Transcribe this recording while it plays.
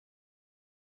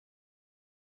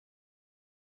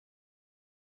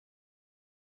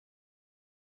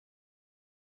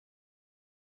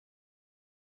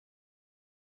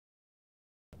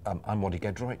I'm Wadi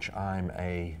Gedroyc. I'm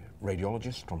a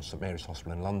radiologist from St Mary's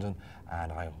Hospital in London,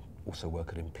 and I also work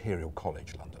at Imperial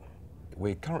College London.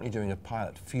 We're currently doing a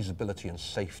pilot feasibility and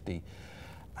safety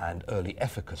and early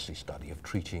efficacy study of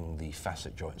treating the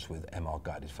facet joints with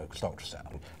MR-guided focused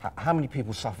ultrasound. How many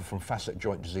people suffer from facet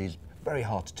joint disease? Very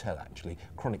hard to tell, actually.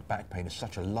 Chronic back pain is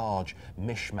such a large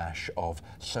mishmash of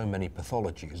so many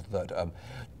pathologies that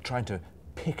trying to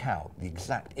pick out the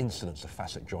exact incidence of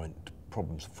facet joint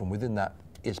problems from within that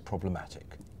is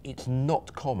problematic. It's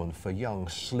not common for young,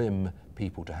 slim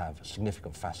people to have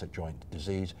significant facet joint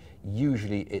disease.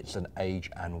 Usually it's an age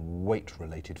and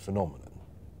weight-related phenomenon.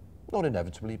 Not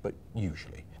inevitably, but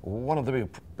usually. One of the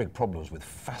big problems with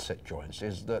facet joints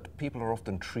is that people are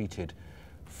often treated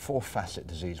for facet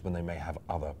disease when they may have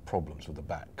other problems with the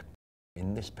back.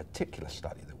 In this particular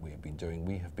study that we've been doing,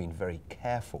 we have been very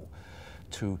careful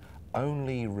to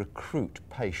only recruit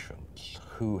patients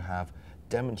who have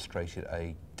demonstrated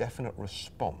a definite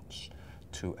response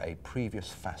to a previous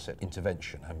facet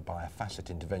intervention. And by a facet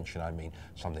intervention, I mean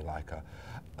something like a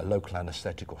local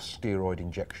anesthetic or steroid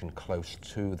injection close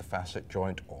to the facet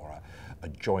joint, or a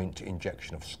joint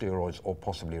injection of steroids, or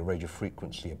possibly a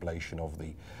radiofrequency ablation of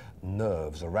the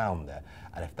nerves around there.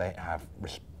 And if they have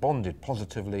responded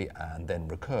positively and then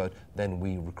recurred, then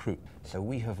we recruit. So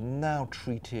we have now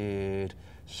treated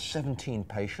 17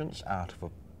 patients out of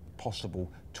a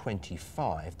possible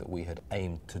 25 that we had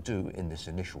aimed to do in this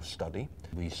initial study.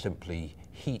 We simply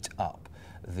heat up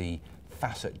the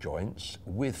facet joints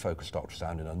with focused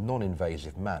ultrasound in a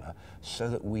non-invasive manner so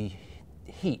that we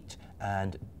heat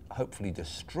and hopefully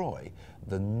destroy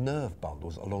the nerve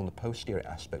bundles along the posterior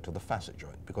aspect of the facet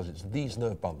joint, because it's these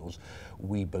nerve bundles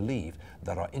we believe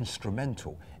that are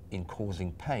instrumental in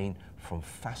causing pain from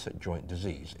facet joint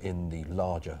disease in the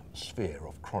larger sphere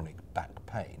of chronic back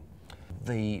pain.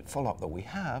 The follow-up that we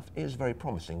have is very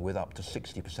promising, with up to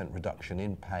 60% reduction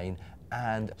in pain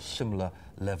and similar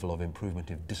level of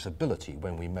improvement of disability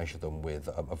when we measure them with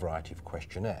a variety of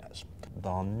questionnaires.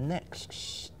 Our next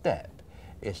step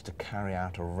is to carry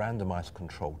out a randomized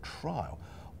controlled trial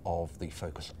of the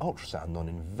focused ultrasound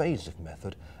non-invasive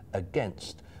method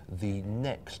against the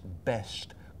next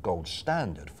best gold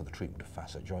standard for the treatment of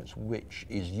facet joints, which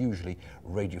is usually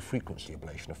radiofrequency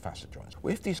ablation of facet joints.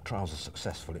 If these trials are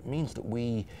successful, it means that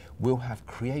we will have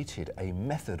created a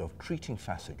method of treating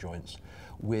facet joints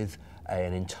with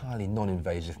an entirely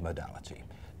non-invasive modality.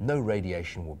 No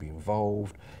radiation will be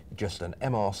involved, just an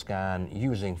MR scan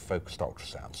using focused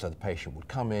ultrasound. So the patient would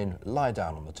come in, lie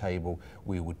down on the table,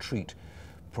 we would treat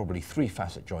probably 3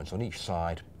 facet joints on each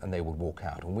side, and they would walk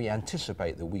out. And we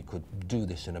anticipate that we could do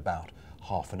this in about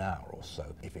half an hour or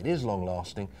so. If it is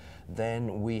long-lasting,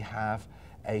 then we have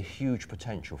a huge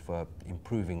potential for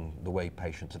improving the way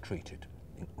patients are treated,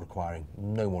 requiring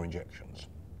no more injections.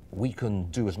 We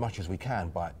can do as much as we can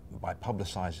by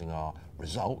publicizing our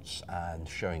results and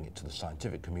showing it to the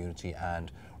scientific community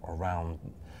and around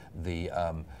the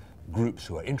groups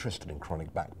who are interested in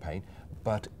chronic back pain,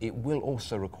 but it will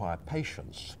also require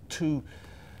patients to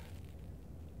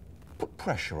put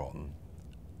pressure on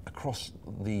across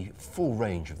the full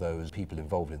range of those people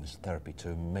involved in this therapy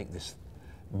to make this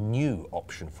new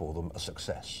option for them a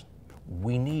success.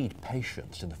 We need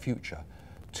patients in the future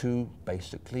to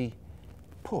basically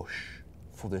push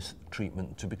for this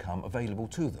treatment to become available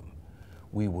to them.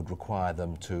 We would require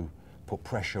them to put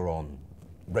pressure on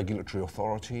regulatory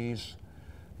authorities,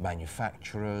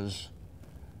 manufacturers,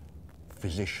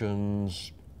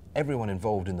 physicians, everyone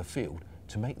involved in the field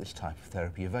to make this type of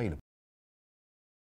therapy available.